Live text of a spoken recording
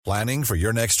Planning for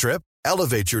your next trip?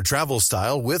 Elevate your travel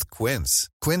style with Quince.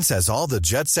 Quince has all the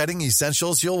jet-setting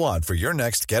essentials you'll want for your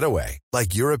next getaway,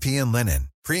 like European linen,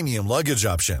 premium luggage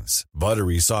options,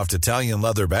 buttery soft Italian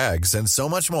leather bags, and so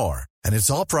much more. And it's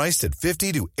all priced at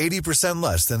 50 to 80%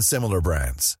 less than similar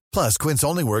brands. Plus, Quince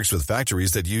only works with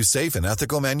factories that use safe and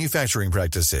ethical manufacturing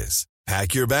practices.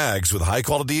 Pack your bags with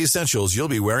high-quality essentials you'll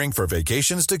be wearing for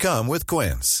vacations to come with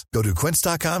Quince. Go to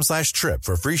quince.com/trip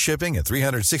for free shipping and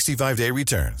 365-day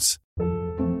returns.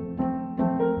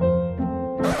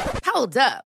 Hold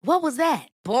up. What was that?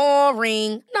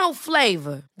 Boring. No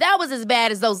flavor. That was as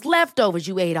bad as those leftovers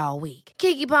you ate all week.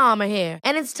 Keke Palmer here,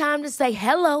 and it's time to say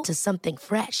hello to something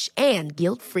fresh and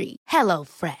guilt-free. Hello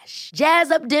Fresh.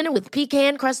 Jazz up dinner with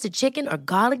pecan-crusted chicken or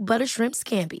garlic butter shrimp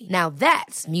scampi. Now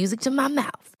that's music to my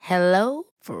mouth. Hello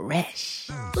Fresh.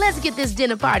 Let's get this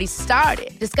dinner party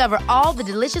started. Discover all the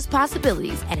delicious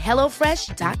possibilities at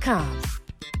hellofresh.com.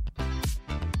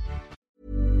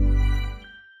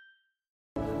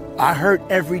 I hurt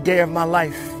every day of my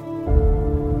life,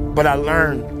 but I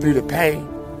learned through the pain.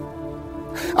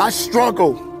 I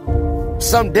struggle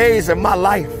some days of my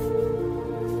life,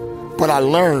 but I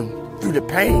learned through the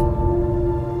pain.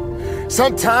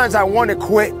 Sometimes I want to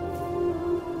quit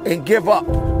and give up,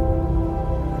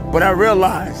 but I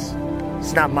realize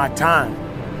it's not my time.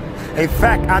 In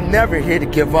fact, I'm never here to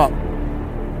give up.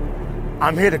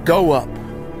 I'm here to go up.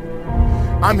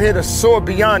 I'm here to soar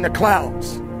beyond the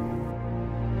clouds.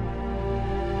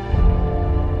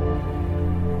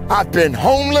 I've been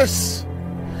homeless.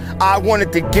 I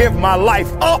wanted to give my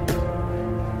life up.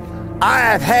 I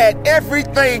have had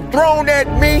everything thrown at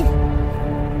me.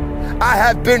 I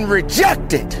have been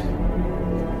rejected.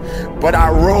 But I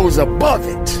rose above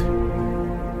it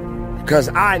because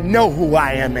I know who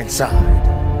I am inside.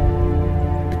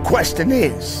 The question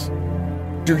is,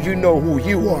 do you know who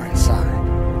you are inside?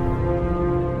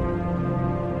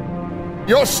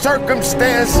 Your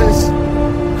circumstances,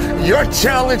 your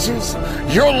challenges,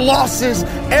 your losses,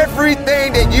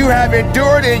 everything that you have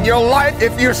endured in your life,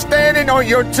 if you're standing on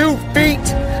your 2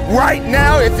 feet right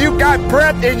now, if you got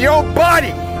breath in your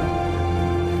body,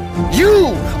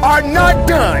 you are not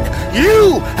done.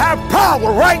 You have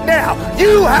power right now.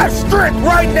 You have strength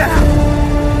right now.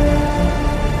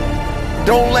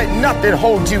 Don't let nothing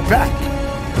hold you back.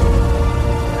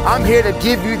 I'm here to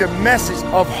give you the message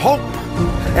of hope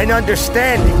and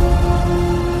understanding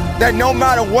that no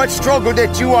matter what struggle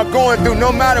that you are going through,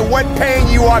 no matter what pain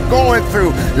you are going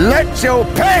through, let your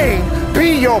pain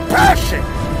be your passion.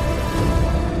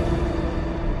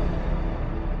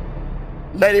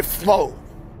 Let it flow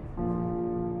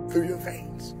through your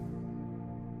veins.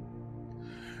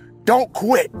 Don't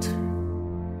quit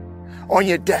on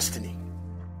your destiny.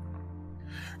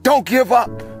 Don't give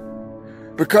up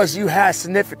because you had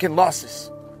significant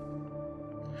losses.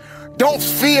 Don't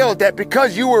feel that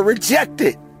because you were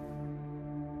rejected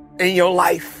in your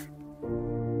life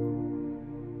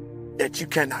that you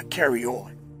cannot carry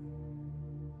on.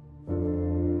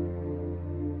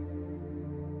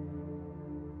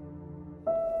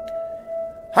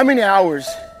 How many hours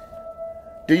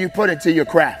do you put into your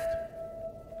craft?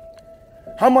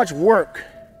 How much work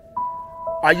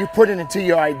are you putting into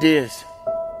your ideas?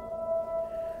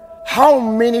 How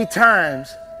many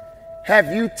times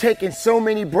have you taken so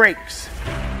many breaks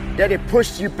that it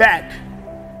pushed you back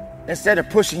instead of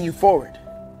pushing you forward?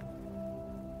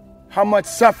 How much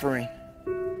suffering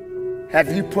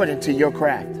have you put into your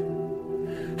craft?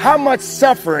 How much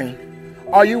suffering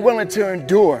are you willing to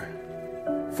endure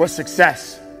for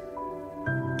success?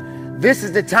 This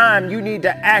is the time you need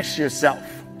to ask yourself.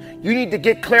 You need to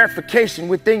get clarification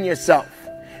within yourself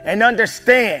and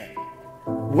understand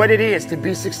what it is to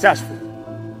be successful.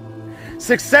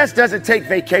 Success doesn't take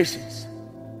vacations.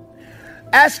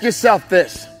 Ask yourself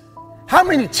this. How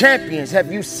many champions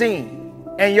have you seen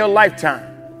in your lifetime?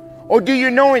 Or do you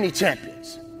know any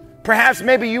champions? Perhaps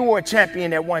maybe you were a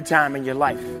champion at one time in your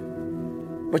life,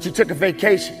 but you took a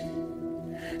vacation.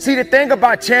 See, the thing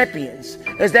about champions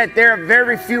is that there are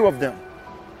very few of them,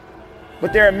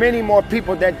 but there are many more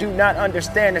people that do not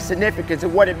understand the significance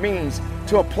of what it means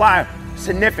to apply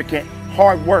significant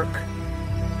hard work.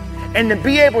 And to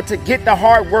be able to get the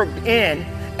hard work in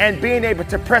and being able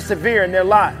to persevere in their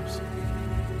lives.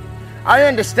 I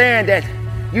understand that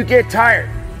you get tired.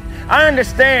 I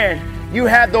understand you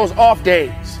have those off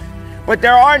days, but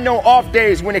there are no off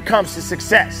days when it comes to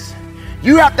success.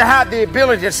 You have to have the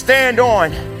ability to stand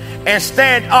on and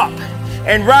stand up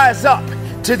and rise up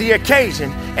to the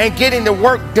occasion and getting the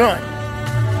work done.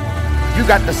 You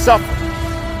got to suffer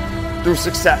through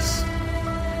success.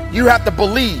 You have to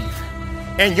believe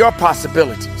in your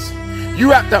possibilities.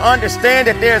 You have to understand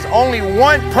that there's only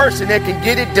one person that can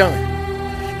get it done.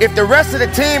 If the rest of the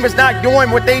team is not doing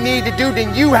what they need to do,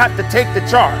 then you have to take the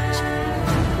charge.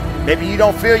 Maybe you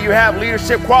don't feel you have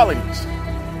leadership qualities,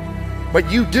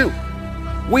 but you do.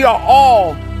 We are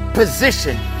all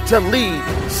positioned to lead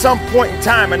some point in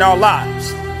time in our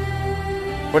lives.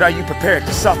 But are you prepared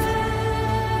to suffer?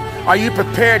 Are you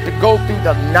prepared to go through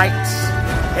the nights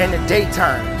and the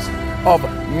daytimes of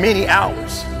many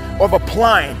hours of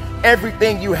applying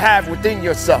everything you have within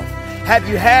yourself? Have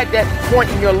you had that point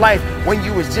in your life when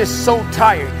you was just so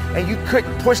tired and you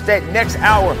couldn't push that next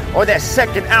hour or that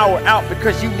second hour out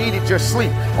because you needed your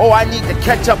sleep? Oh, I need to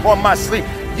catch up on my sleep.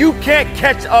 You can't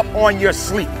catch up on your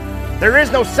sleep. There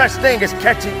is no such thing as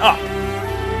catching up.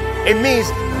 It means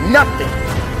nothing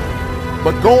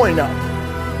but going up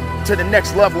to the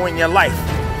next level in your life.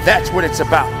 That's what it's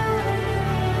about.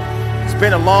 It's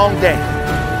been a long day.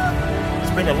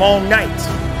 It's been a long night.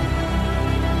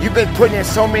 You've been putting in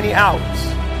so many hours,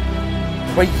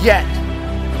 but yet,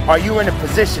 are you in a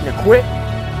position to quit?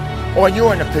 Or are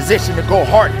you in a position to go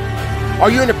harder?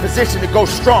 Are you in a position to go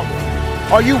stronger?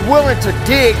 Are you willing to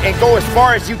dig and go as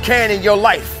far as you can in your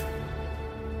life?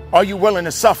 Are you willing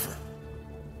to suffer?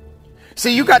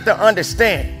 See, you got to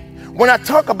understand, when I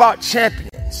talk about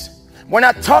champions, when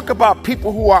I talk about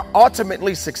people who are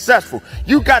ultimately successful,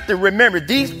 you got to remember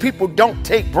these people don't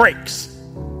take breaks.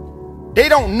 They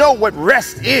don't know what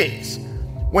rest is.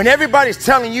 When everybody's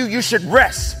telling you you should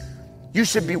rest, you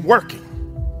should be working.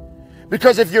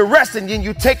 Because if you're resting, then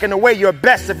you're taking away your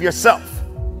best of yourself.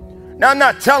 Now, I'm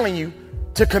not telling you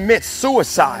to commit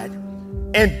suicide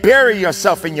and bury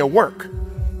yourself in your work.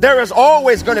 There is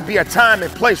always going to be a time and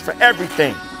place for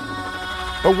everything.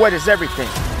 But what is everything?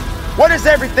 What is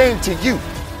everything to you?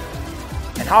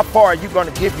 And how far are you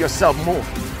going to give yourself more?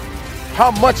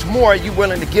 How much more are you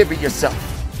willing to give of yourself?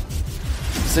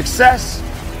 Success,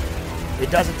 it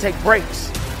doesn't take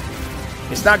breaks.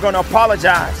 It's not going to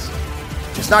apologize.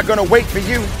 It's not going to wait for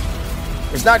you.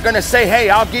 It's not going to say, hey,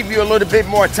 I'll give you a little bit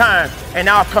more time and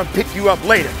I'll come pick you up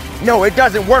later. No, it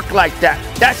doesn't work like that.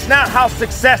 That's not how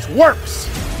success works.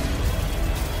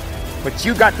 But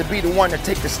you got to be the one to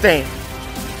take the stand.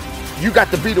 You got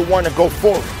to be the one to go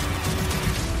forward.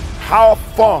 How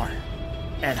far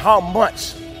and how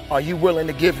much are you willing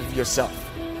to give of yourself?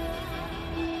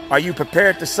 Are you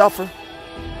prepared to suffer?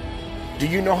 Do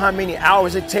you know how many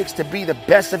hours it takes to be the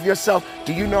best of yourself?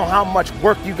 Do you know how much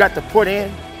work you got to put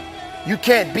in? You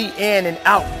can't be in and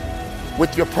out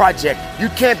with your project. You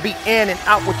can't be in and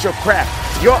out with your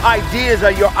craft. Your ideas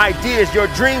are your ideas. Your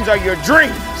dreams are your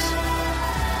dreams.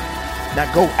 Now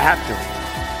go after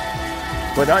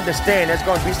it. But understand there's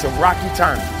going to be some rocky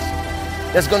times.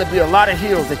 There's going to be a lot of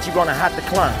hills that you're going to have to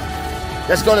climb.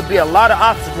 There's going to be a lot of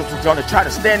obstacles that are going to try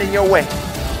to stand in your way.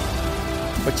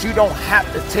 But you don't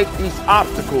have to take these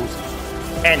obstacles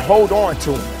and hold on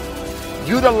to them.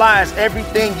 Utilize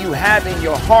everything you have in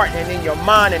your heart and in your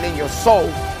mind and in your soul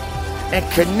and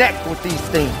connect with these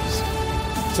things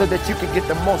so that you can get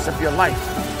the most of your life.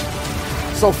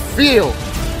 So feel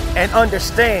and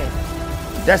understand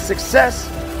that success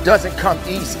doesn't come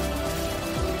easy.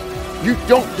 You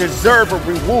don't deserve a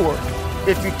reward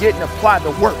if you didn't apply the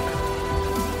work.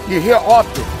 You hear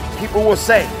often people will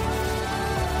say,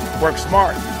 work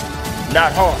smart,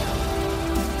 not hard.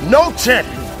 No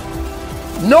champion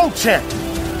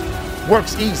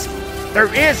works easy.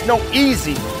 There is no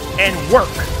easy and work.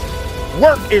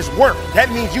 Work is work. That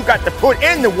means you got to put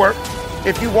in the work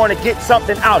if you want to get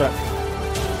something out of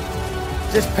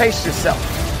it. Just pace yourself,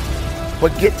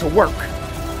 but get to work.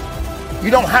 You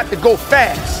don't have to go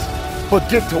fast, but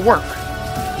get to work.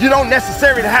 You don't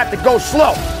necessarily have to go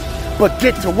slow, but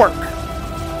get to work.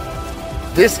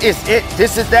 This is it.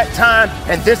 This is that time,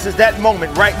 and this is that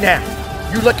moment right now.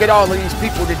 You look at all of these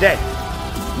people today.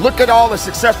 Look at all the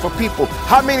successful people.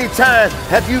 How many times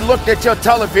have you looked at your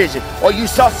television or you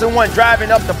saw someone driving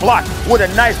up the block with a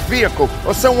nice vehicle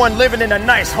or someone living in a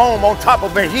nice home on top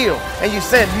of a hill and you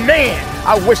said, man,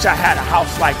 I wish I had a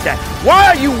house like that. Why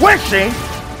are you wishing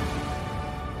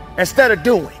instead of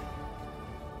doing?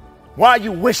 Why are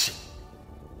you wishing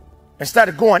instead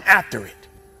of going after it?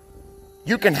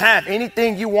 You can have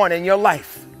anything you want in your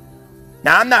life.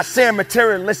 Now, I'm not saying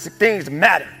materialistic things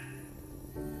matter,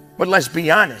 but let's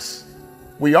be honest.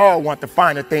 We all want the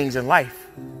finer things in life,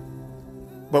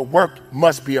 but work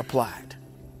must be applied.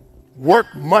 Work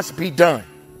must be done.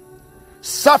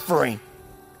 Suffering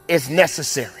is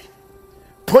necessary.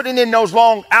 Putting in those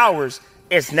long hours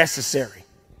is necessary.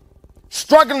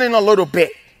 Struggling a little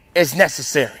bit is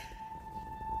necessary.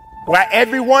 While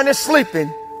everyone is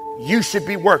sleeping, you should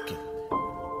be working.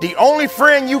 The only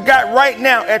friend you got right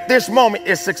now at this moment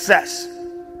is success.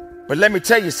 But let me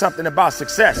tell you something about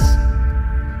success.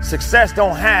 Success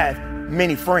don't have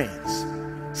many friends.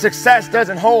 Success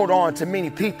doesn't hold on to many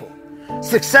people.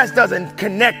 Success doesn't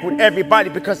connect with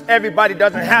everybody because everybody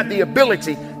doesn't have the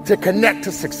ability to connect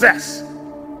to success.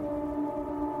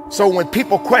 So when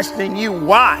people question you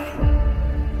why,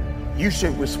 you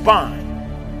should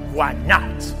respond, why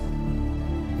not?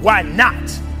 Why not?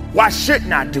 Why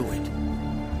shouldn't I do it?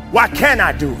 Why can't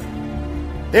I do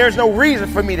it? There's no reason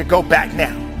for me to go back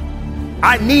now.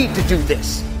 I need to do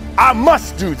this. I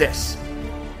must do this.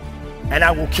 And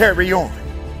I will carry on.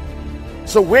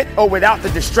 So with or without the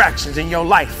distractions in your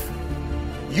life,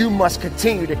 you must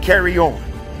continue to carry on.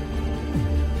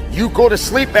 You go to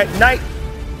sleep at night,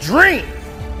 dream,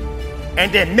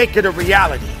 and then make it a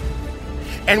reality.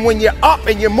 And when you're up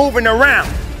and you're moving around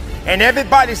and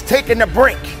everybody's taking a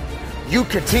break, you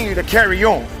continue to carry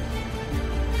on.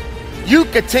 You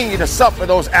continue to suffer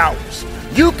those hours.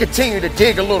 You continue to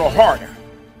dig a little harder.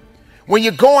 When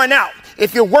you're going out,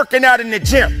 if you're working out in the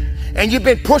gym and you've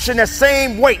been pushing the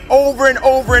same weight over and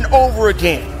over and over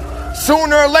again,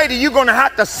 sooner or later you're going to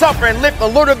have to suffer and lift a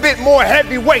little bit more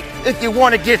heavy weight if you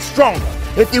want to get stronger,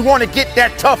 if you want to get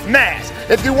that tough mass,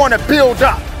 if you want to build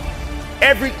up.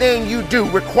 Everything you do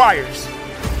requires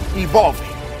evolving.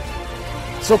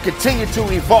 So continue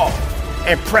to evolve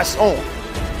and press on.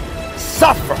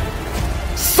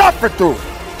 Suffer through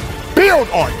it. Build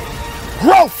on it.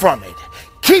 Grow from it.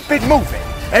 Keep it moving.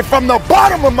 And from the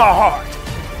bottom of my heart,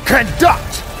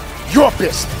 conduct your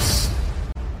business.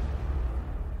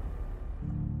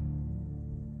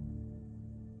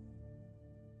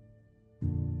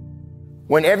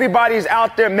 When everybody's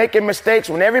out there making mistakes,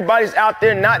 when everybody's out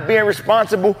there not being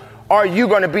responsible, are you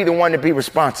going to be the one to be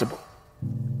responsible?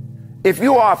 If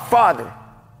you are a father,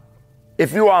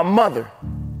 if you are a mother,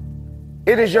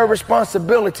 it is your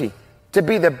responsibility to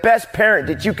be the best parent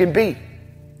that you can be.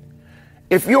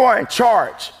 If you are in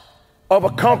charge of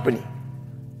a company,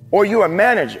 or you're a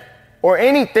manager, or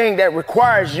anything that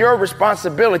requires your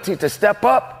responsibility to step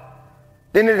up,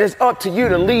 then it is up to you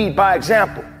to lead by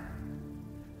example.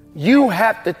 You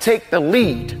have to take the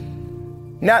lead,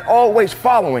 not always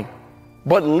following,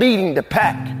 but leading the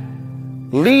pack,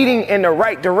 leading in the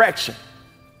right direction,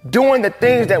 doing the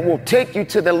things that will take you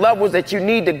to the levels that you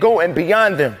need to go and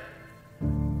beyond them.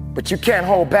 But you can't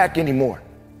hold back anymore.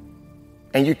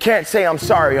 And you can't say, I'm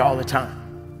sorry all the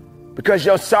time, because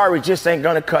your sorry just ain't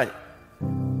gonna cut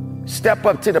it. Step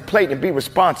up to the plate and be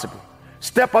responsible.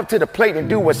 Step up to the plate and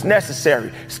do what's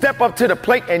necessary. Step up to the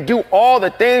plate and do all the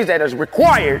things that is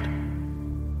required.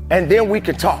 And then we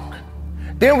can talk.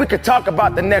 Then we can talk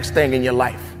about the next thing in your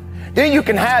life. Then you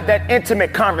can have that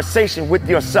intimate conversation with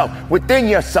yourself, within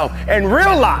yourself, and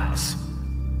realize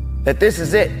that this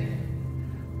is it.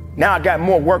 Now I got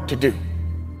more work to do.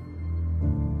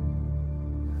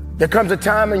 There comes a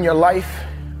time in your life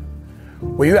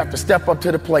where you have to step up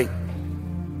to the plate.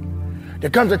 There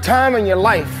comes a time in your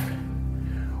life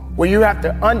where you have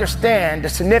to understand the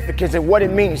significance of what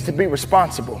it means to be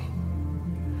responsible.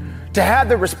 To have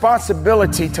the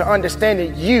responsibility to understand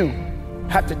that you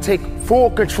have to take full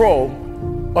control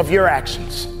of your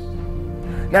actions.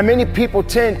 Now, many people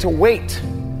tend to wait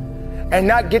and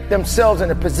not get themselves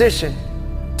in a position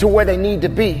to where they need to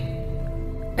be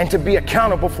and to be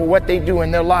accountable for what they do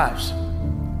in their lives.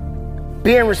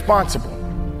 Being responsible,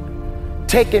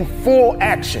 taking full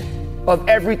action of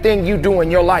everything you do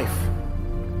in your life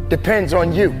depends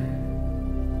on you.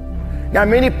 Now,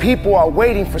 many people are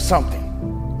waiting for something.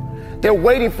 They're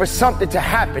waiting for something to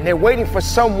happen. They're waiting for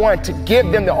someone to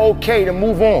give them the okay to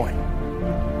move on.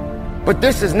 But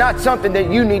this is not something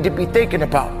that you need to be thinking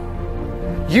about.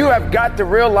 You have got to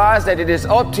realize that it is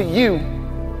up to you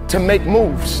to make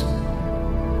moves,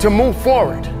 to move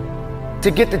forward,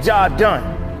 to get the job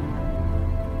done.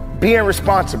 Being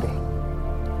responsible,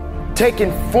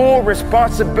 taking full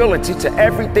responsibility to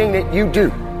everything that you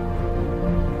do,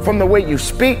 from the way you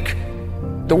speak,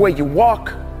 the way you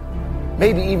walk,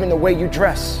 maybe even the way you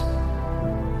dress.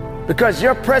 Because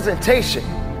your presentation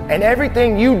and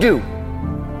everything you do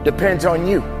depends on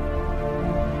you.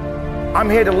 I'm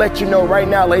here to let you know right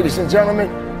now, ladies and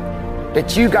gentlemen,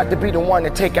 that you got to be the one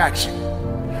to take action.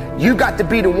 You got to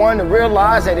be the one to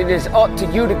realize that it is up to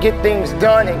you to get things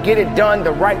done and get it done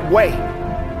the right way.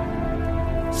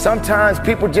 Sometimes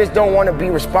people just don't want to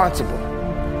be responsible.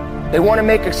 They want to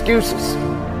make excuses.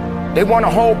 They want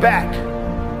to hold back.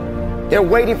 They're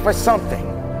waiting for something.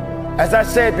 As I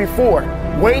said before,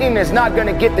 waiting is not going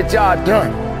to get the job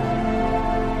done.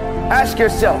 Ask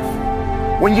yourself,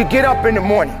 when you get up in the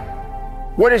morning,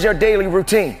 what is your daily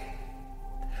routine?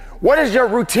 What is your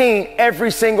routine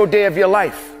every single day of your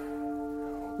life?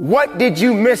 What did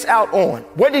you miss out on?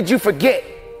 What did you forget?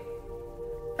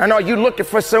 And are you looking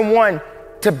for someone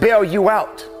to bail you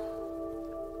out?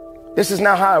 This is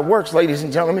not how it works, ladies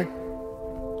and gentlemen.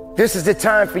 This is the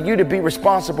time for you to be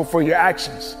responsible for your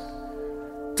actions,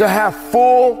 to have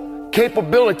full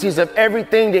capabilities of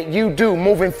everything that you do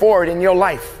moving forward in your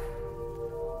life.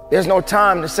 There's no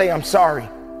time to say, I'm sorry.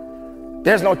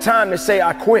 There's no time to say,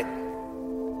 I quit.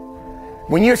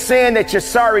 When you're saying that you're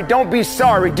sorry, don't be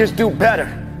sorry, just do better.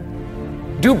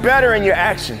 Do better in your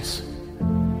actions,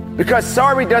 because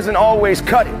sorry doesn't always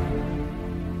cut it.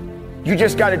 You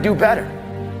just got to do better.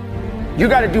 You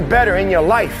got to do better in your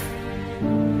life,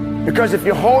 because if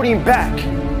you're holding back,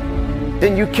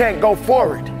 then you can't go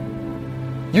forward.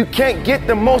 You can't get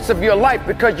the most of your life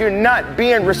because you're not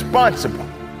being responsible.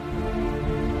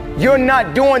 You're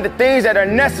not doing the things that are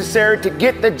necessary to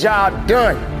get the job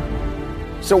done.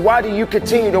 So why do you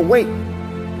continue to wait?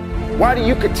 Why do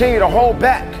you continue to hold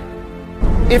back?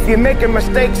 If you make a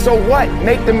mistake, so what?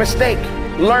 Make the mistake.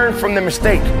 Learn from the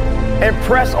mistake and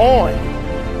press on.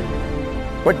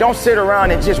 But don't sit around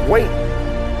and just wait.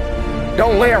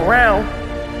 Don't lay around.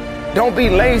 Don't be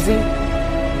lazy.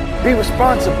 Be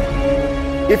responsible.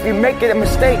 If you make it a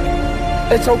mistake,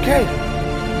 it's okay.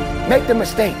 Make the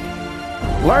mistake.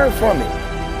 Learn from it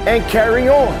and carry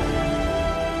on.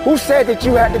 Who said that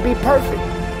you had to be perfect?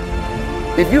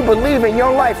 If you believe in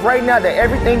your life right now that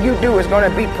everything you do is going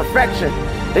to be perfection,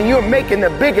 then you're making the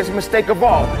biggest mistake of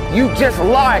all. You just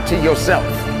lied to yourself.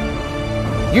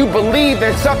 You believed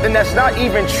in something that's not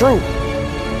even true.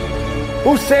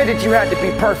 Who said that you had to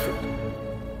be perfect?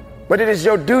 But it is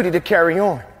your duty to carry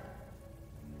on.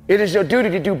 It is your duty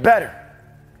to do better.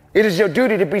 It is your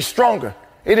duty to be stronger.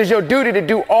 It is your duty to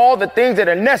do all the things that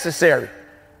are necessary.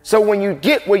 So when you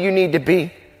get where you need to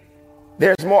be,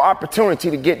 there's more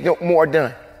opportunity to get more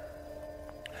done.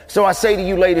 So I say to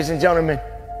you, ladies and gentlemen,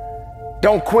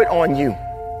 don't quit on you.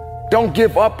 Don't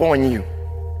give up on you.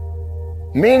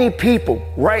 Many people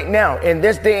right now in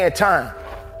this day and time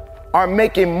are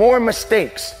making more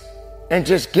mistakes and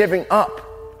just giving up.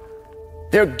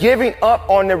 They're giving up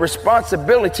on the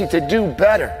responsibility to do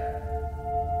better.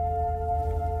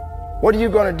 What are you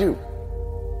going to do?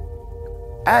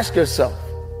 Ask yourself,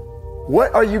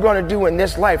 what are you going to do in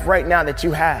this life right now that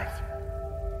you have?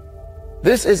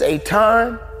 This is a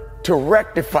time to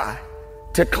rectify,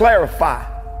 to clarify,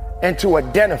 and to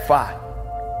identify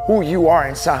who you are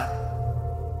inside.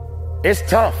 It's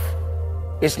tough.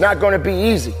 It's not going to be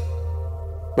easy,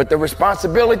 but the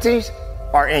responsibilities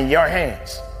are in your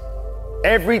hands.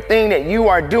 Everything that you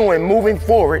are doing moving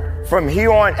forward from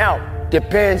here on out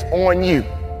depends on you.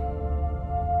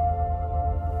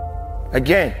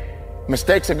 Again,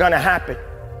 mistakes are going to happen.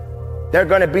 There are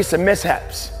going to be some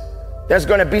mishaps. There's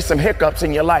going to be some hiccups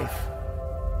in your life.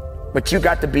 But you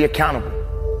got to be accountable.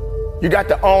 You got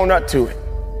to own up to it.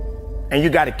 And you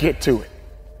got to get to it.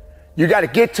 You got to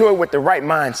get to it with the right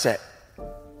mindset.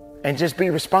 And just be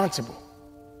responsible.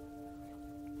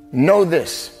 Know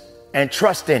this and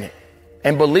trust in it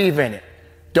and believe in it.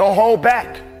 Don't hold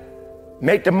back.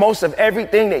 Make the most of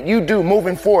everything that you do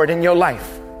moving forward in your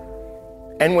life.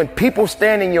 And when people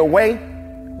stand in your way,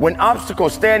 when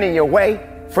obstacles stand in your way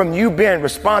from you being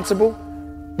responsible,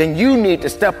 then you need to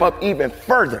step up even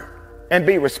further and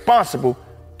be responsible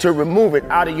to remove it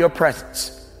out of your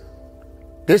presence.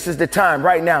 This is the time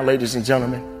right now, ladies and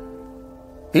gentlemen.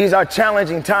 These are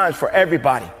challenging times for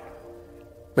everybody,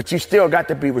 but you still got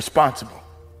to be responsible.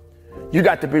 You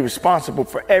got to be responsible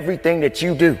for everything that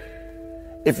you do.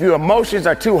 If your emotions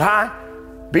are too high,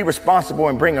 be responsible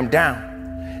and bring them down.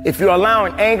 If you're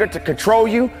allowing anger to control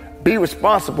you, be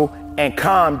responsible and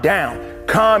calm down.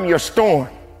 Calm your storm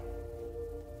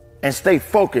and stay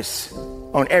focused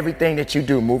on everything that you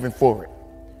do moving forward.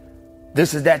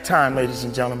 This is that time, ladies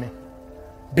and gentlemen.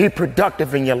 Be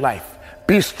productive in your life.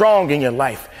 Be strong in your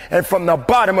life. And from the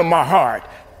bottom of my heart,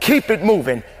 keep it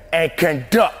moving and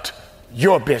conduct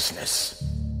your business.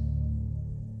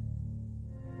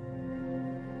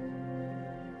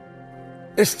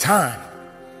 It's time.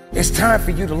 It's time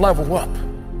for you to level up.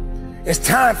 It's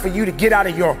time for you to get out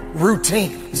of your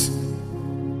routines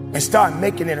and start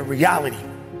making it a reality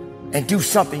and do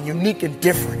something unique and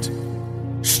different.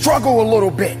 Struggle a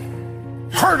little bit,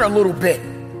 hurt a little bit,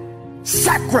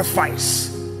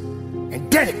 sacrifice, and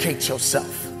dedicate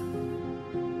yourself.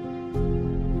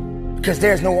 Because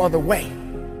there's no other way.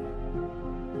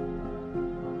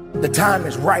 The time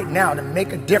is right now to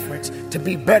make a difference, to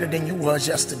be better than you was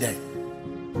yesterday.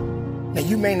 Now,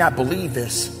 you may not believe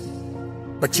this,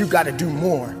 but you got to do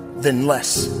more than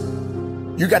less.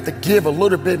 You got to give a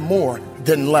little bit more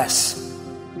than less.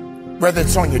 Whether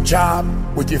it's on your job,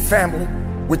 with your family,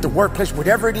 with the workplace,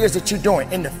 whatever it is that you're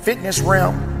doing, in the fitness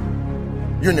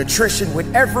realm, your nutrition,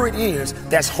 whatever it is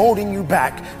that's holding you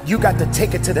back, you got to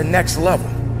take it to the next level.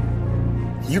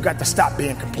 You got to stop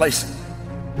being complacent.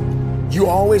 You're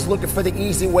always looking for the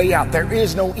easy way out. There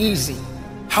is no easy.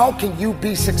 How can you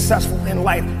be successful in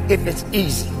life if it's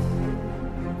easy?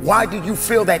 Why do you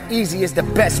feel that easy is the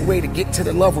best way to get to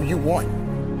the level you want?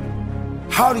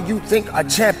 How do you think a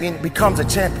champion becomes a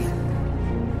champion?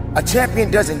 A champion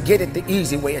doesn't get it the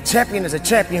easy way. A champion is a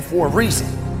champion for a reason.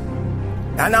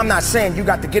 And I'm not saying you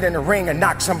got to get in the ring and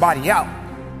knock somebody out,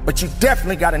 but you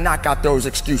definitely got to knock out those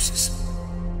excuses.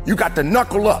 You got to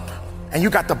knuckle up, and you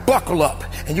got to buckle up,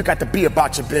 and you got to be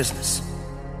about your business.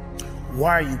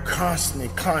 Why are you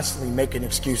constantly making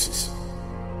excuses?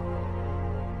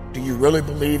 Do you really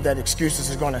believe that excuses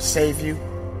is going to save you?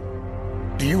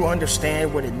 Do you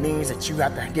understand what it means that you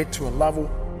have to get to a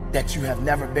level that you have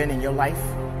never been in your life?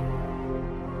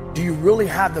 Do you really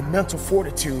have the mental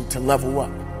fortitude to level up?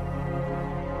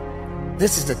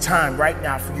 This is the time right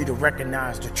now for you to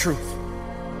recognize the truth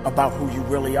about who you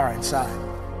really are inside.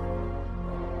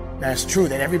 Now, it's true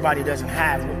that everybody doesn't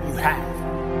have what you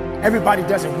have. Everybody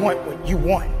doesn't want what you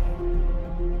want.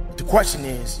 The question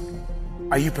is,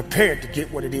 are you prepared to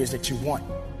get what it is that you want?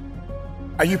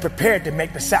 Are you prepared to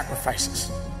make the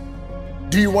sacrifices?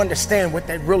 Do you understand what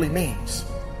that really means?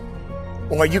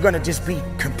 Or are you going to just be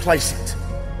complacent?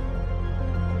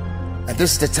 And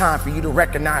this is the time for you to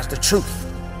recognize the truth.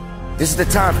 This is the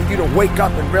time for you to wake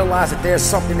up and realize that there's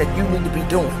something that you need to be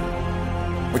doing.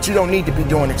 But you don't need to be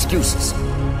doing excuses.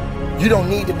 You don't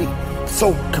need to be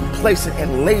so complacent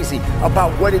and lazy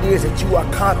about what it is that you are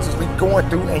constantly going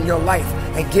through in your life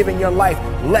and giving your life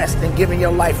less than giving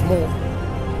your life more.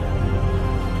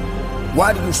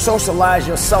 Why do you socialize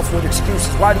yourself with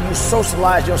excuses? Why do you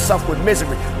socialize yourself with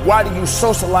misery? Why do you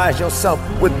socialize yourself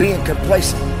with being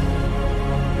complacent?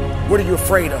 What are you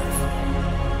afraid of?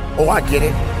 Oh, I get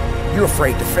it. You're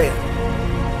afraid to fail.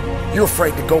 You're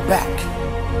afraid to go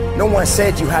back. No one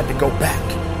said you had to go back.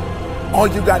 All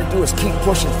you got to do is keep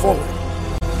pushing forward.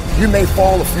 You may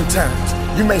fall a few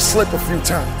times. You may slip a few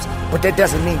times, but that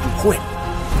doesn't mean you quit.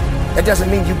 That doesn't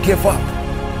mean you give up.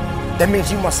 That means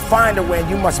you must find a way and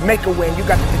you must make a way, and you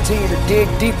got to continue to dig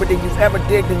deeper than you've ever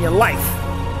digged in your life.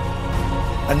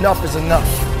 Enough is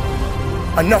enough.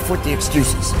 Enough with the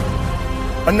excuses.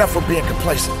 Enough for being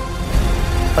complacent.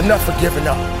 Enough for giving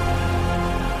up.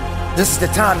 This is the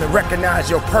time to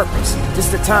recognize your purpose. This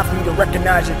is the time for you to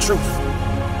recognize your truth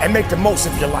and make the most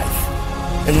of your life.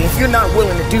 And if you're not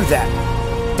willing to do that,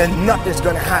 then nothing's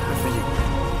going to happen for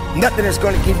you. Nothing is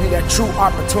going to give you that true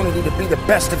opportunity to be the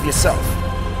best of yourself.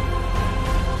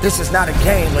 This is not a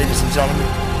game, ladies and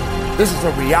gentlemen. This is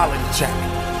a reality check.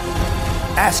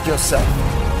 Ask yourself,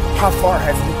 how far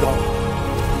have you gone?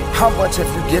 How much have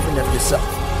you given of yourself?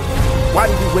 Why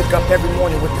do you wake up every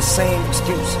morning with the same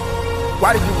excuse?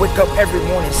 Why do you wake up every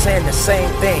morning saying the same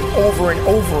thing over and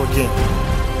over again?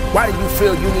 Why do you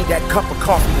feel you need that cup of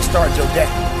coffee to start your day?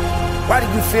 Why do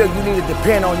you feel you need to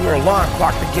depend on your alarm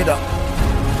clock to get up?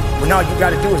 When all you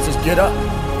got to do is just get up.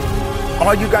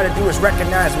 All you got to do is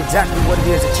recognize exactly what it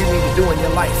is that you need to do in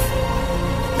your life.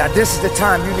 Now, this is the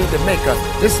time you need to make up.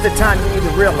 This is the time you need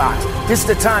to realize. This is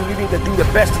the time you need to do the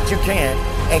best that you can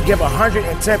and give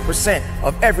 110%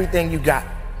 of everything you got.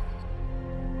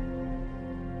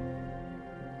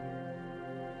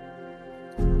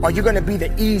 Are you going to be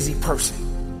the easy person?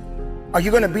 Are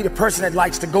you going to be the person that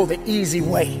likes to go the easy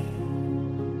way?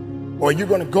 Or are you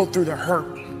going to go through the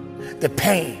hurt, the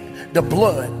pain, the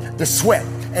blood, the sweat,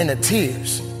 and the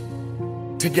tears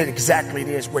to get exactly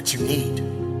what you need?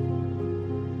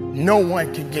 No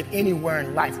one can get anywhere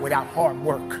in life without hard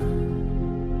work.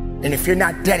 And if you're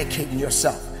not dedicating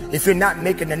yourself, if you're not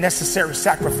making the necessary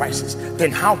sacrifices,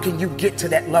 then how can you get to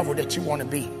that level that you want to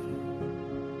be?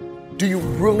 Do you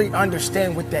really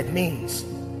understand what that means?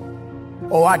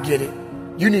 Oh, I get it.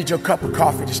 You need your cup of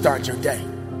coffee to start your day.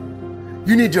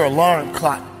 You need your alarm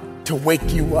clock to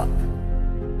wake you up.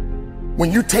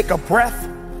 When you take a breath,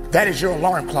 that is your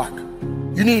alarm clock.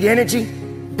 You need energy?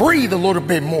 Breathe a little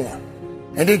bit more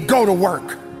and then go to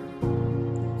work.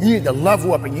 You need to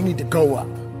level up and you need to go up.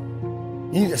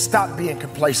 You need to stop being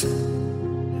complacent.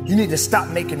 You need to stop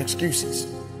making excuses.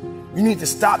 You need to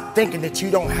stop thinking that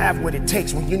you don't have what it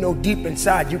takes when you know deep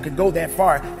inside you could go that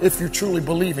far if you truly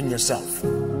believe in yourself.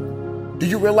 Do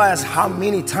you realize how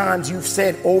many times you've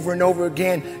said over and over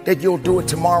again that you'll do it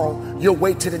tomorrow, you'll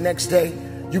wait till the next day,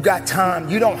 you got time?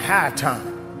 You don't have time.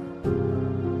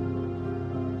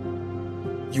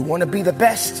 You want to be the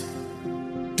best?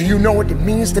 Do you know what it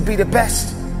means to be the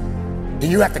best?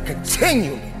 Then you have to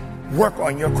continually work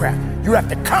on your craft. You have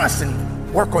to constantly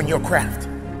work on your craft.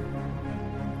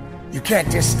 You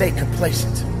can't just stay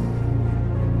complacent.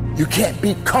 You can't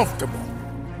be comfortable.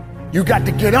 You got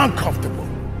to get uncomfortable.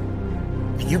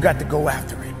 And you got to go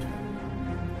after it.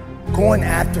 Going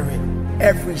after it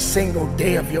every single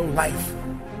day of your life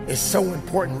is so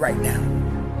important right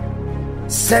now.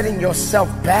 Setting yourself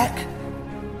back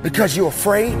because you're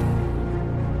afraid,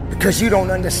 because you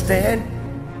don't understand.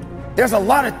 There's a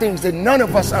lot of things that none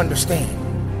of us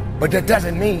understand, but that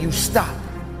doesn't mean you stop.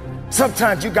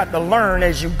 Sometimes you got to learn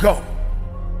as you go.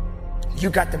 You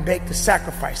got to make the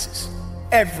sacrifices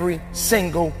every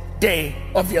single day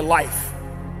of your life.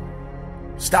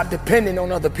 Stop depending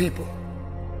on other people.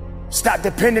 Stop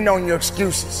depending on your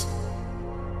excuses.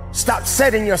 Stop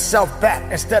setting yourself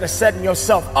back instead of setting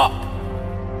yourself up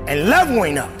and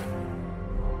leveling up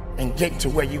and getting to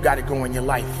where you got to go in your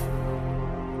life.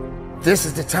 This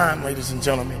is the time, ladies and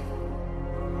gentlemen,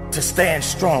 to stand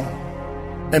strong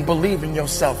and believe in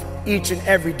yourself each and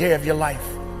every day of your life.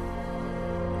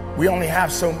 We only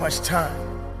have so much time,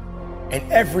 and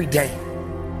every day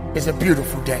is a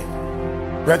beautiful day.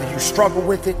 Whether you struggle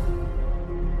with it,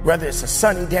 whether it's a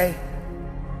sunny day,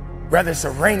 whether it's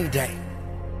a rainy day,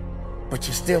 but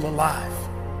you're still alive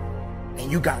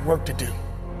and you got work to do.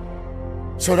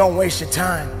 So don't waste your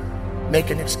time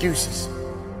making excuses.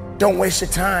 Don't waste your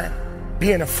time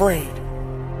being afraid.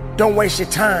 Don't waste your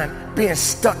time being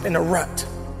stuck in a rut.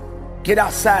 Get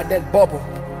outside that bubble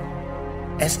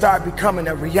and start becoming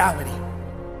a reality.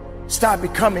 Start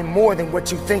becoming more than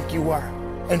what you think you are.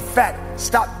 In fact,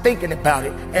 stop thinking about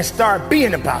it and start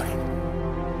being about it.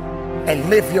 And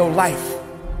live your life.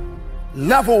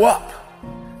 Level up.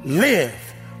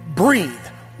 Live. Breathe.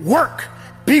 Work.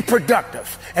 Be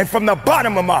productive. And from the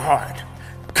bottom of my heart,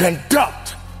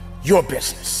 conduct your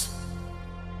business.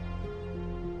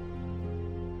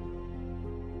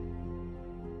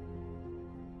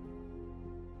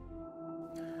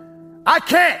 I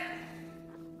can't.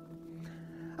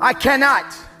 I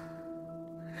cannot.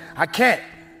 I can't.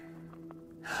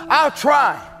 I'll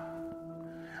try.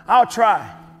 I'll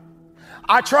try.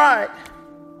 I tried.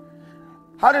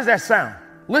 How does that sound?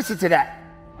 Listen to that.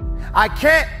 I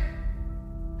can't.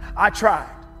 I tried.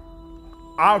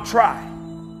 I'll try.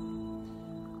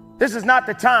 This is not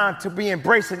the time to be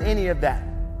embracing any of that.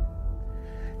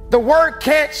 The word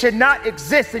can't should not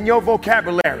exist in your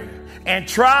vocabulary. And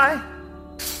try,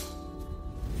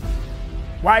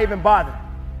 why even bother?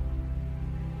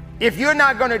 If you're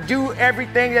not going to do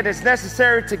everything that is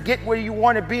necessary to get where you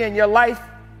want to be in your life,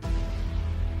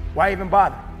 why even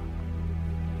bother?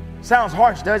 Sounds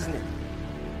harsh, doesn't it?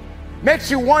 Makes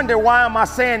you wonder, why am I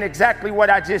saying exactly what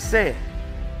I just said?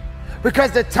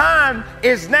 Because the time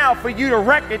is now for you to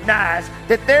recognize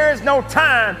that there is no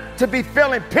time to be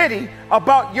feeling pity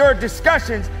about your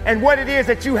discussions and what it is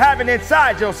that you have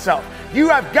inside yourself. You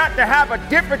have got to have a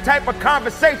different type of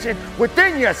conversation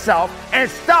within yourself and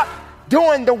stop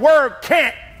doing the word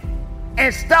can't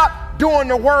and stop doing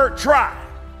the word try.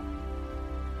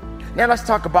 Now let's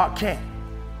talk about can't.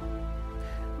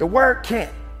 The word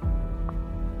can't.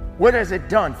 What has it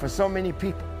done for so many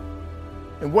people?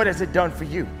 And what has it done for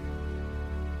you?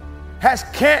 Has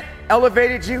can't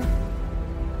elevated you?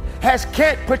 Has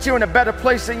can't put you in a better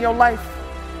place in your life?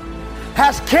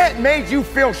 Has can't made you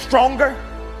feel stronger?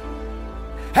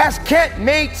 Has can't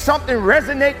made something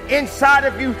resonate inside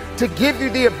of you to give you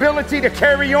the ability to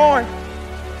carry on?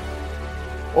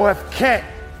 Or if can't,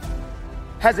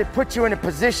 has it put you in a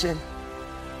position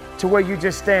to where you're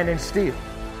just standing still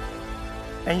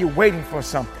and you're waiting for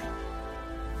something?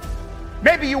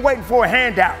 Maybe you're waiting for a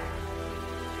handout.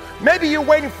 Maybe you're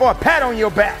waiting for a pat on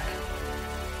your back.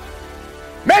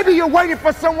 Maybe you're waiting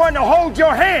for someone to hold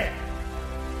your hand.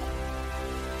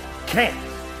 Can't.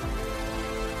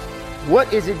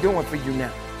 What is it doing for you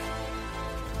now?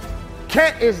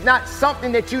 Can't is not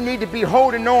something that you need to be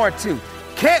holding on to.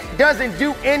 Can't doesn't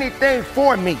do anything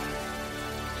for me.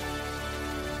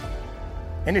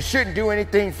 And it shouldn't do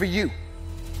anything for you.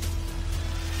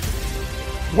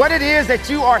 What it is that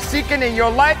you are seeking in your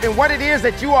life and what it is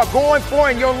that you are going for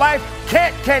in your life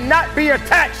cannot be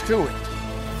attached to it.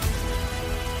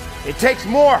 It takes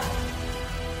more.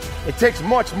 It takes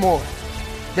much more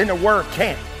than the word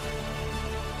can't.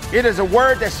 It is a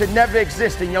word that should never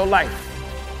exist in your life.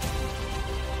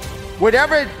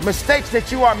 Whatever mistakes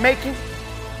that you are making,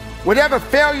 whatever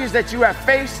failures that you have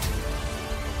faced,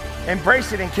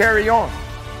 embrace it and carry on.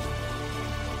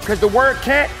 Because the word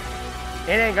can't,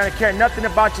 it ain't gonna care nothing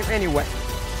about you anyway.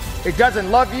 It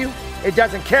doesn't love you. It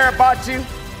doesn't care about you.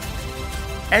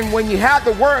 And when you have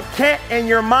the word can't in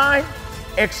your mind,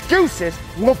 excuses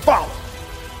will follow.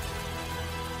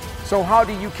 So how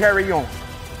do you carry on?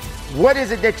 What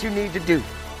is it that you need to do?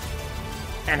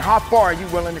 And how far are you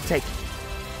willing to take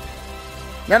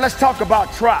it? Now let's talk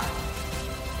about try.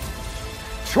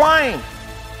 Trying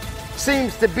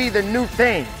seems to be the new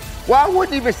thing. Well, I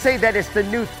wouldn't even say that it's the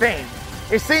new thing.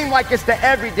 It seems like it's the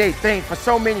everyday thing for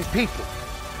so many people.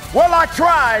 Well, I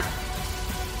tried.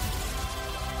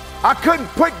 I couldn't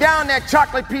put down that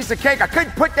chocolate piece of cake. I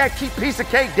couldn't put that piece of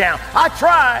cake down. I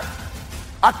tried.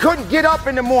 I couldn't get up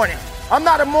in the morning. I'm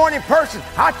not a morning person.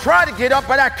 I tried to get up,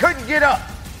 but I couldn't get up.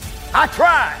 I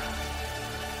tried.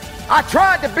 I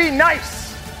tried to be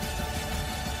nice,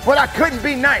 but I couldn't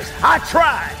be nice. I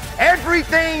tried.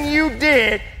 Everything you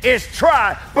did is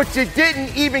try, but you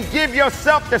didn't even give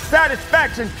yourself the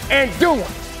satisfaction in doing.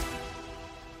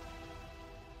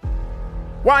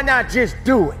 Why not just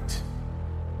do it?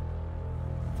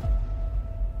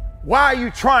 Why are you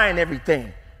trying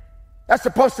everything? That's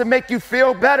supposed to make you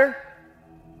feel better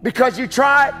because you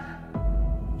tried?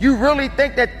 You really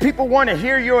think that people want to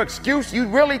hear your excuse? You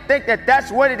really think that that's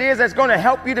what it is that's going to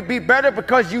help you to be better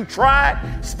because you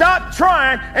tried? Stop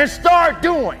trying and start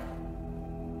doing.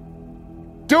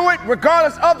 Do it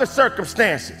regardless of the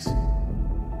circumstances,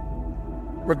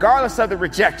 regardless of the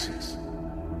rejections,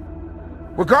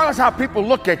 regardless how people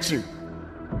look at you.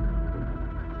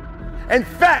 In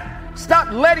fact,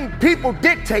 stop letting people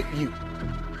dictate you.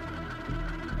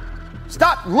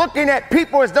 Stop looking at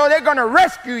people as though they're going to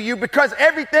rescue you because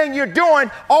everything you're doing,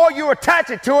 all you attach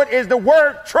it to it is the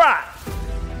word try.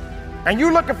 And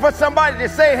you're looking for somebody to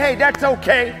say, hey, that's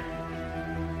okay.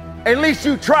 At least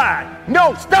you tried.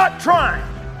 No, stop trying.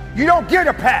 You don't get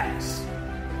a pass.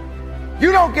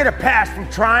 You don't get a pass from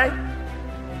trying.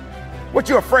 What,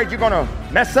 you afraid you're going to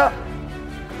mess up?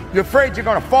 You're afraid you're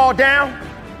going to fall down?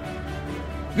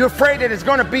 You're afraid that it's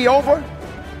going to be over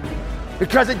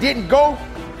because it didn't go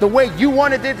the way you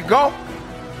wanted it to go?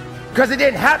 Because it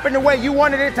didn't happen the way you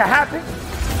wanted it to happen?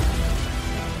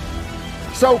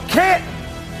 So can't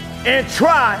and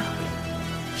try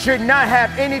should not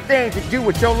have anything to do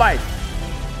with your life.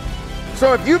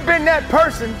 So if you've been that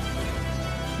person,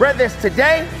 whether it's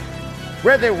today,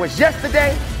 whether it was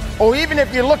yesterday, or even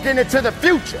if you're looking into the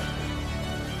future,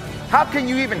 how can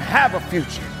you even have a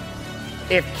future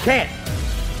if can't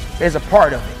is a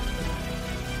part of it?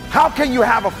 How can you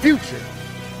have a future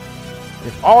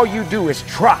if all you do is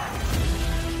try?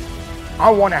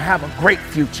 I want to have a great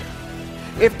future.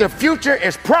 If the future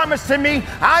is promised to me,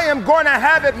 I am going to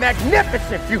have a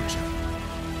magnificent future.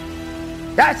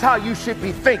 That's how you should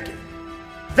be thinking.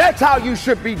 That's how you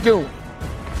should be doing.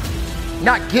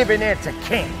 Not giving in to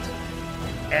can't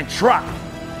and try.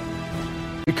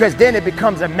 Because then it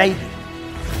becomes a maybe.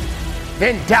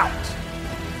 Then doubt.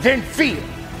 Then fear.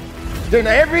 Then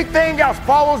everything else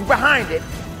follows behind it.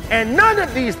 And none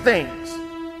of these things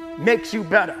makes you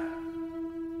better.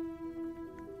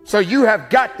 So you have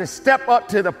got to step up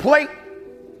to the plate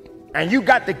and you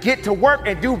got to get to work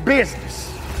and do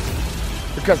business.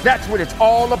 Because that's what it's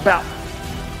all about.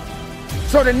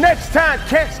 So the next time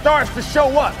Kent starts to show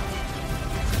up,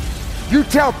 you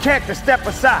tell Kent to step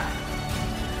aside.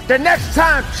 The next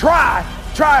time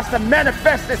tries to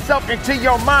manifest itself into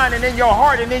your mind and in your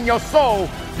heart and in your soul,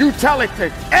 you tell it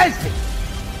to exit.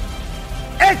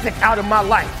 Exit out of my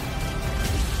life.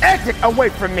 Exit away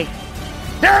from me.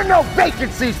 There are no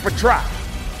vacancies for try.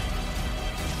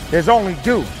 There's only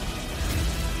do.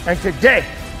 And today,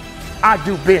 I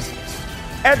do business.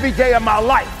 Every day of my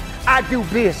life, I do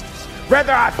business.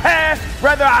 Whether I pass,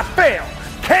 whether I fail,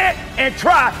 can't and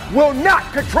try will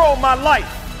not control my life.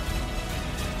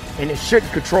 And it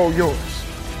shouldn't control yours.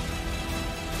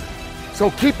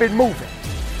 So keep it moving.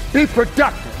 Be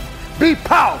productive. Be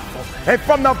powerful. And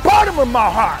from the bottom of my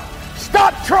heart,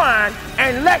 stop trying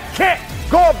and let Kent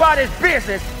go about his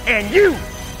business and you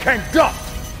conduct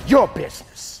your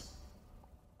business.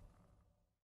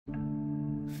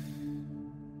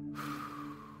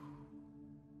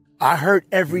 I hurt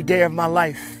every day of my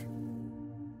life,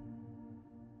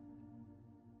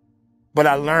 but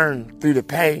I learned through the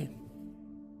pain.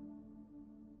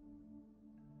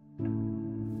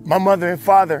 My mother and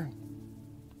father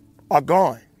are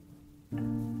gone.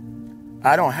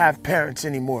 I don't have parents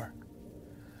anymore.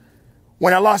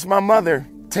 When I lost my mother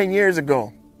 10 years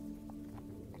ago,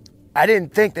 I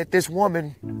didn't think that this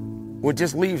woman would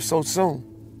just leave so soon.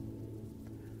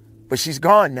 But she's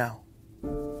gone now.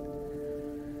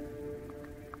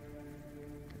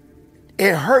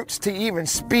 It hurts to even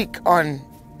speak on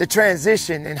the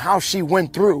transition and how she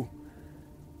went through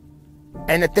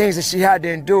and the things that she had to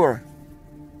endure.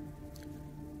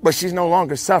 But she's no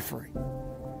longer suffering.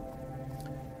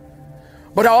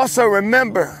 But I also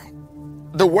remember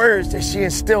the words that she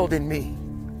instilled in me.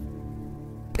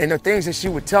 And the things that she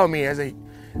would tell me as a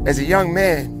young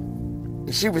man,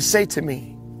 and she would say to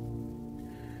me,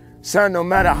 son, no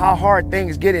matter how hard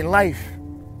things get in life,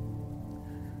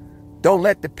 don't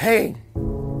let the pain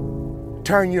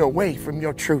turn you away from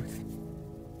your truth.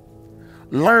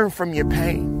 Learn from your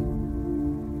pain.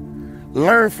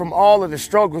 Learn from all of the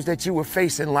struggles that you will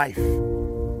face in life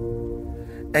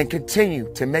and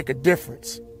continue to make a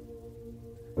difference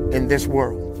in this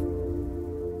world.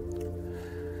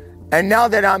 And now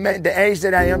that I'm at the age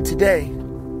that I am today,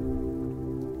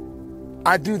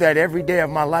 I do that every day of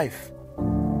my life.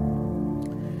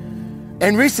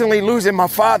 And recently losing my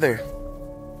father,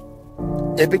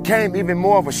 it became even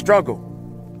more of a struggle.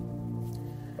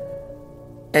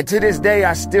 And to this day,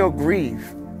 I still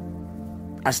grieve.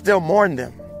 I still mourn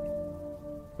them.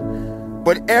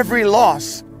 But every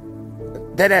loss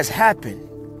that has happened,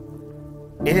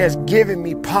 it has given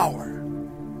me power.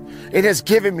 It has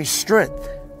given me strength.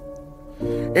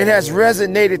 It has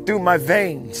resonated through my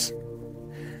veins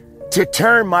to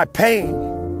turn my pain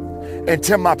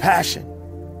into my passion.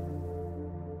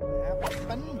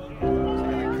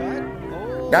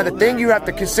 Now, the thing you have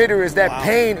to consider is that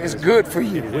pain is good for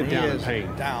you.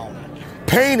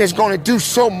 Pain is going to do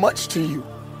so much to you.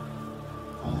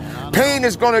 Pain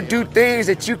is going to do things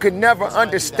that you could never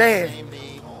understand.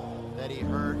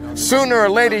 Sooner or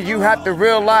later, you have to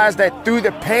realize that through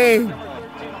the pain,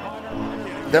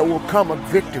 there will come a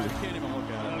victory.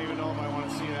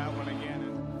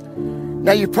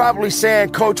 Now, you're probably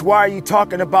saying, Coach, why are you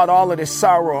talking about all of this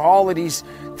sorrow, all of these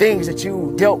things that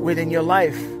you dealt with in your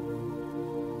life?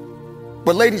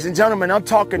 But ladies and gentlemen, I'm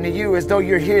talking to you as though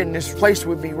you're here in this place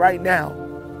with me right now.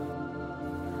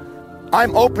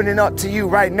 I'm opening up to you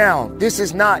right now. This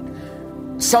is not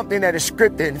something that is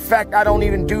scripted. In fact, I don't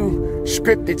even do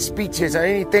scripted speeches or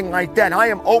anything like that. I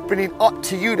am opening up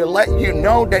to you to let you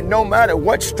know that no matter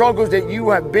what struggles that you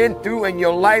have been through in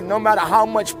your life, no matter how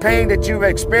much pain that you've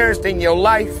experienced in your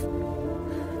life,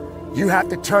 you have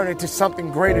to turn it to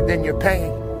something greater than your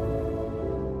pain.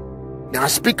 Now, I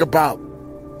speak about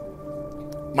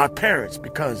my parents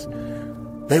because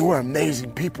they were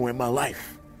amazing people in my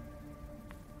life.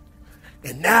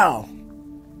 And now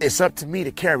it's up to me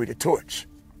to carry the torch.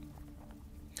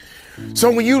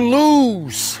 So when you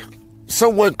lose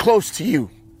someone close to you,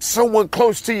 someone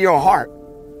close to your heart,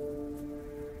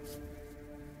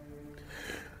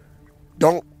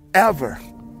 don't ever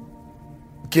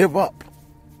give up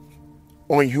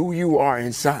on who you are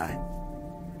inside,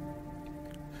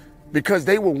 because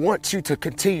they will want you to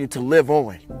continue to live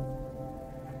on.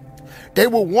 They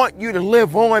will want you to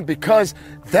live on because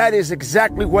that is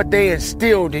exactly what they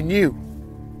instilled in you.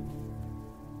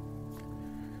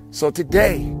 So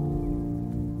today,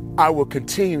 I will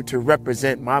continue to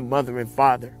represent my mother and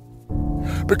father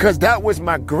because that was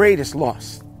my greatest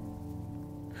loss.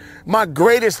 My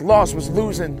greatest loss was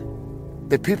losing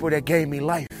the people that gave me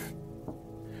life.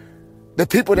 The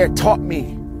people that taught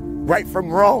me right from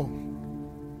wrong.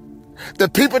 The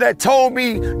people that told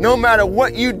me no matter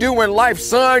what you do in life,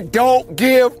 son, don't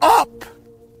give up.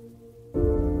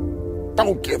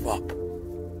 Don't give up.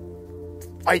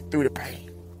 Fight through the pain.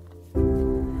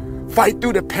 Fight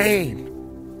through the pain.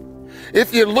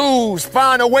 If you lose,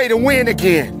 find a way to win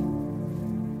again.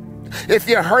 If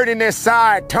you're hurting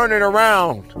inside, turn it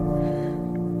around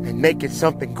and make it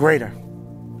something greater.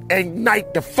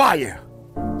 Ignite the fire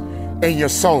in your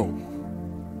soul.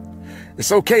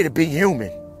 It's okay to be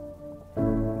human.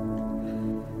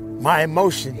 My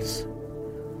emotions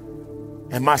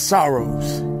and my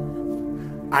sorrows,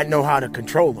 I know how to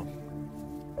control them.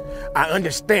 I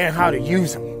understand how to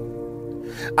use them.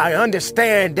 I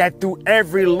understand that through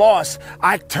every loss,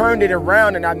 I turned it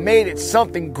around and I made it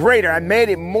something greater. I made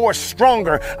it more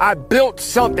stronger. I built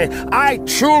something. I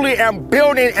truly am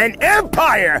building an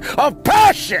empire of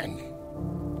passion,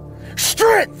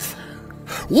 strength,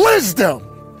 wisdom,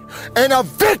 and a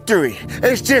victory.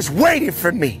 It's just waiting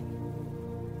for me.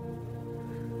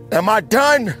 Am I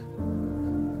done?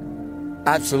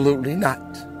 Absolutely not.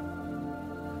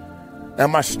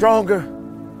 Am I stronger?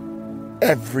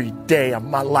 Every day of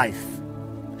my life.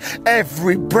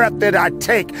 Every breath that I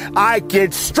take, I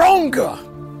get stronger.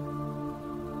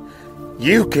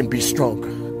 You can be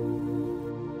stronger.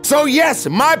 So yes,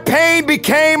 my pain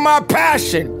became my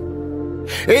passion.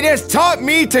 It has taught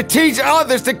me to teach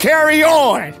others to carry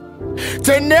on,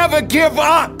 to never give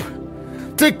up,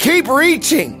 to keep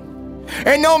reaching.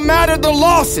 And no matter the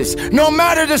losses, no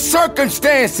matter the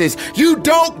circumstances, you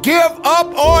don't give up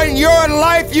on your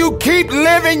life. You keep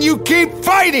living, you keep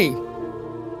fighting.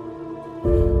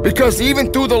 Because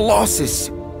even through the losses,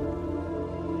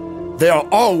 there are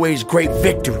always great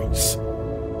victories.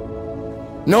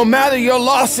 No matter your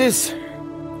losses,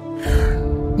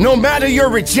 no matter your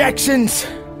rejections,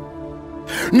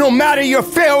 no matter your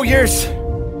failures,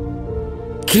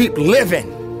 keep living.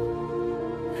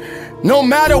 No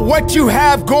matter what you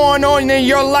have going on in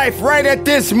your life right at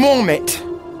this moment,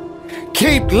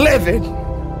 keep living.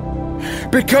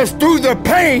 Because through the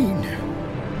pain,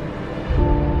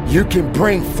 you can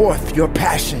bring forth your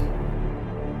passion.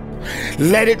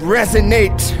 Let it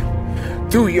resonate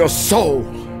through your soul,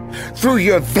 through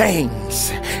your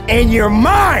veins, and your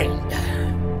mind.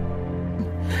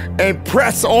 And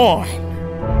press on.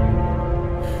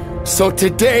 So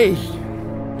today,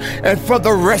 and for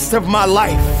the rest of my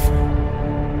life,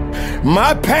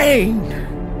 my pain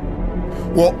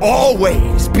will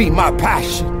always be my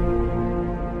passion.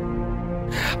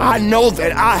 I know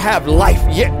that I have life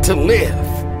yet to live.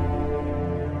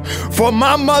 For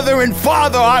my mother and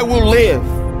father, I will live.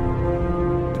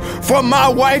 For my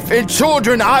wife and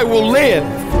children, I will live.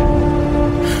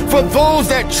 For those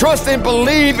that trust and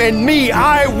believe in me,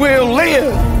 I will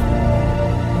live.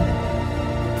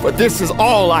 For this is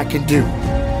all I can do.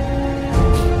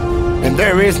 And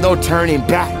there is no turning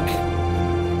back.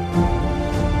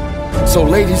 So,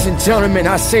 ladies and gentlemen,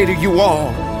 I say to you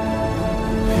all,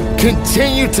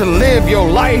 continue to live your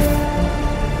life.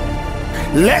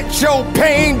 Let your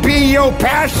pain be your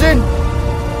passion.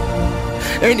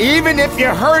 And even if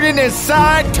you're hurting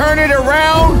inside, turn it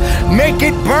around. Make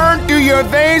it burn through your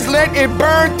veins. Let it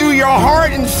burn through your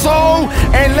heart and soul.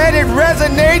 And let it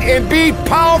resonate and be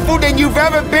powerful than you've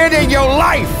ever been in your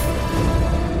life.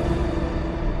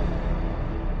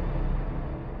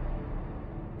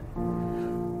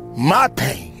 My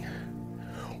pain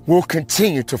will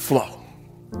continue to flow.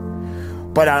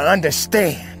 But I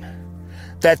understand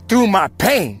that through my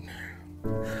pain,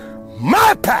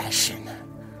 my passion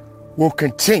will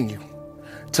continue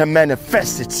to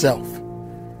manifest itself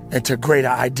into greater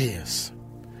ideas.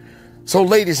 So,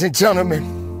 ladies and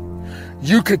gentlemen,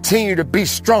 you continue to be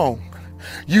strong.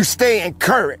 You stay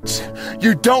encouraged.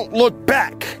 You don't look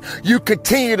back. You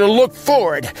continue to look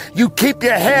forward. You keep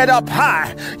your head up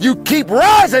high. You keep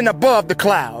rising above the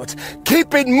clouds.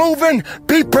 Keep it moving.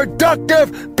 Be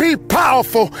productive. Be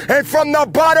powerful. And from the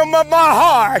bottom of my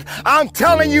heart, I'm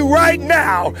telling you right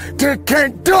now to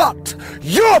conduct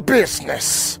your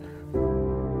business.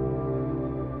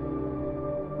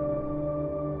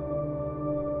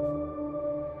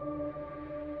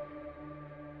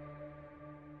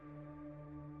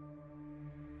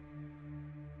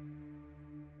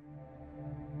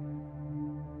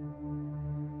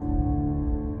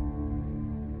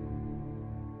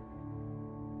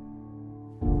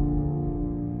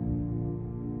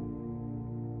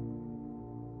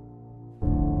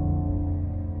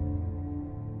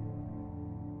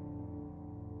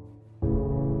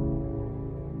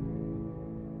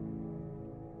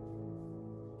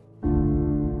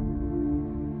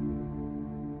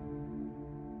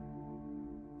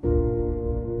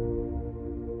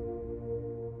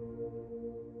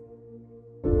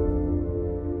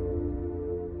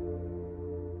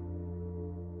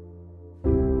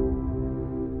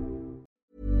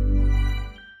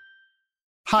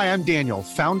 Hi, I'm Daniel,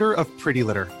 founder of Pretty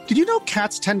Litter. Did you know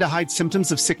cats tend to hide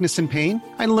symptoms of sickness and pain?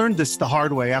 I learned this the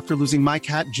hard way after losing my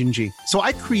cat, Gingy. So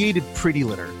I created Pretty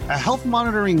Litter, a health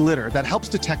monitoring litter that helps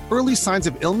detect early signs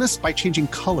of illness by changing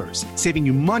colors, saving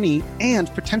you money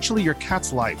and potentially your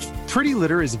cat's life. Pretty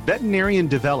Litter is veterinarian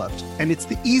developed, and it's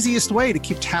the easiest way to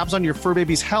keep tabs on your fur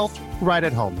baby's health right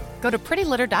at home. Go to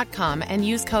prettylitter.com and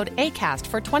use code ACAST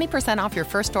for 20% off your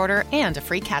first order and a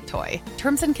free cat toy.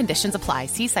 Terms and conditions apply.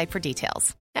 See site for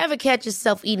details. Ever catch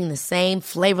yourself eating the same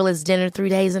flavorless dinner 3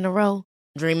 days in a row?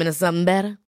 Dreaming of something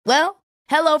better? Well,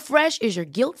 HelloFresh is your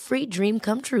guilt-free dream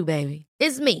come true, baby.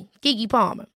 It's me, Keke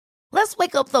Palmer. Let's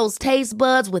wake up those taste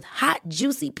buds with hot,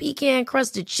 juicy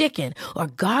pecan-crusted chicken or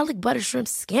garlic butter shrimp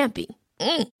scampi.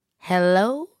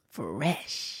 Hello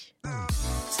Fresh.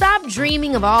 Stop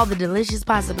dreaming of all the delicious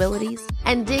possibilities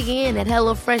and dig in at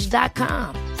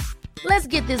HelloFresh.com. Let's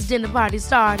get this dinner party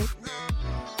started.